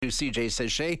CJ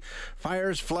says, Shay,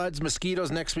 fires, floods,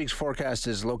 mosquitoes. Next week's forecast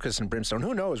is locusts and brimstone.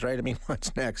 Who knows, right? I mean,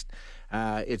 what's next?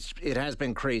 It has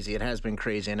been crazy. It has been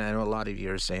crazy. And I know a lot of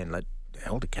you are saying,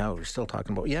 holy cow, we're still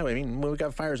talking about, yeah, I mean, when we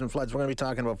got fires and floods, we're going to be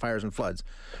talking about fires and floods.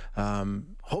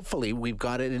 Hopefully, we've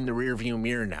got it in the rearview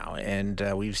mirror now, and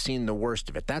we've seen the worst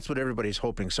of it. That's what everybody's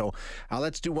hoping. So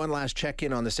let's do one last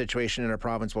check-in on the situation in our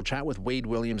province. We'll chat with Wade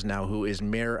Williams now, who is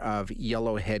mayor of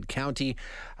Yellowhead County.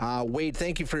 Wade,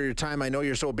 thank you for your time. I know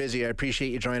you're so busy. I appreciate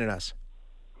you joining us.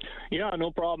 Yeah, no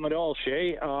problem at all,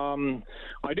 Shay.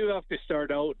 I do have to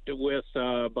start out with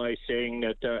by saying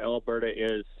that Alberta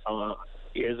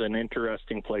is an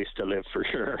interesting place to live for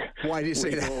sure. Why do you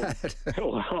say that?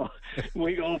 Well,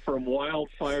 we go from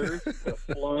wildfires to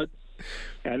floods,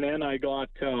 and then I got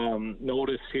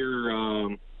notice here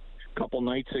a couple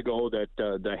nights ago that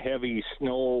the heavy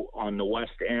snow on the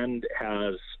west end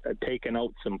has taken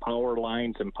out some power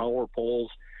lines and power poles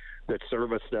that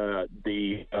service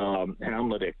the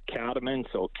hamlet at Catamount.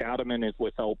 So Catamount is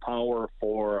without power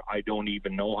for I don't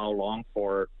even know how long,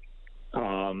 for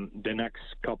the next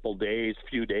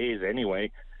few days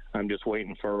anyway. I'm just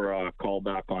waiting for a call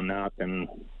back on that and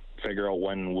figure out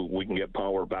when we can get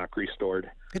power back restored.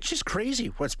 It's just crazy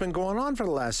what's been going on for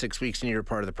the last 6 weeks in your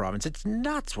part of the province. It's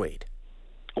nuts, Wade.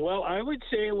 Well, I would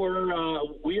say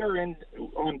we are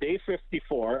on day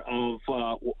 54 of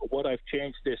what I've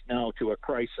changed this now to a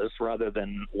crisis rather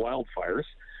than wildfires,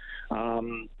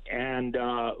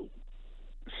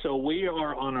 so we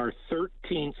are on our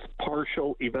 13th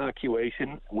partial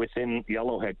evacuation within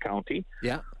Yellowhead County.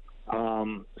 Yeah.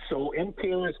 So in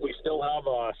Piers, we still have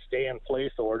a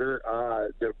stay-in-place order.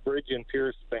 The bridge in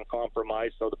Piers has been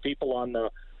compromised, so the people on the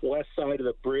west side of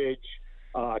the bridge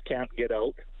can't get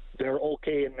out. They're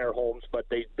okay in their homes, but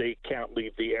they can't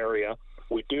leave the area.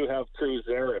 We do have crews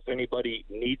there. If anybody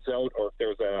needs out or if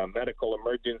there's a medical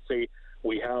emergency,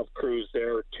 we have crews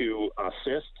there to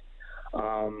assist.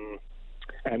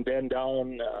 And then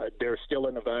down, there's still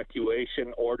an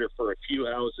evacuation order for a few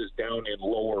houses down in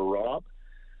Lower Robb.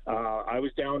 I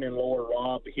was down in Lower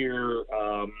Robb here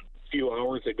a few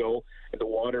hours ago, and the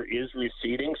water is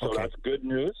receding, so That's good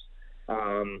news.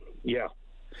 Yeah,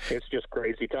 it's just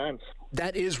crazy times.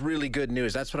 That is really good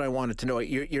news. That's what I wanted to know.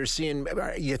 You're seeing,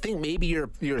 you think maybe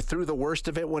you're through the worst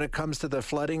of it when it comes to the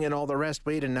flooding and all the rest,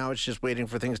 Wade, and now it's just waiting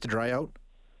for things to dry out?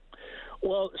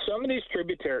 Well, some of these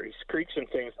tributaries, creeks and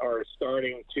things, are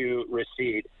starting to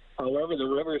recede. However, the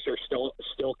rivers are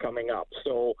still coming up.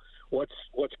 So what's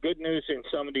good news in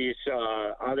some of these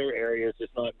other areas is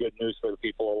not good news for the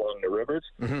people along the rivers.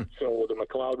 Mm-hmm. So the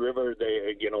McLeod River,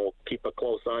 they keep a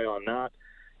close eye on that.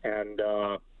 And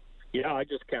I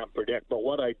just can't predict. But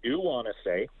what I do want to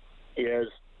say is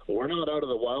we're not out of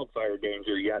the wildfire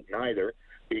danger yet neither,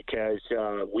 because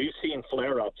we've seen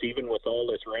flare-ups even with all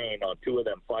this rain on two of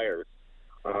them fires.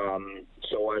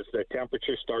 So as the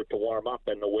temperatures start to warm up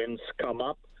and the winds come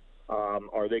up,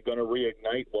 are they going to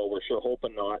reignite? Well, we're sure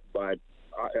hoping not, but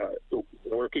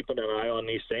we're keeping an eye on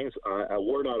these things.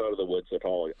 We're not out of the woods at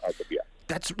all as of yet.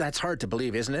 That's hard to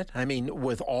believe, isn't it? I mean,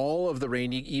 with all of the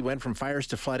rain, you went from fires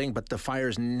to flooding, but the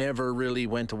fires never really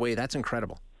went away. That's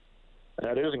incredible.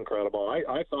 That is incredible.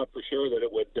 I thought for sure that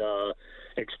it would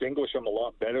extinguish them a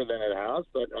lot better than it has,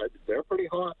 but they're pretty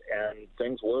hot and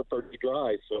things were pretty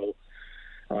dry. So,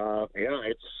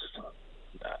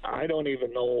 I don't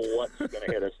even know what's going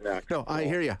to hit us next. No, I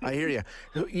hear you.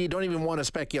 You don't even want to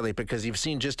speculate because you've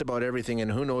seen just about everything,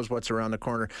 and who knows what's around the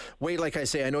corner. Wade, like I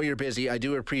say, I know you're busy. I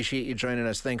do appreciate you joining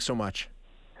us. Thanks so much.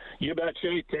 You bet,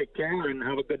 Shay. Take care and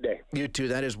have a good day. You too.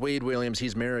 That is Wade Williams.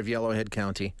 He's mayor of Yellowhead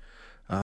County.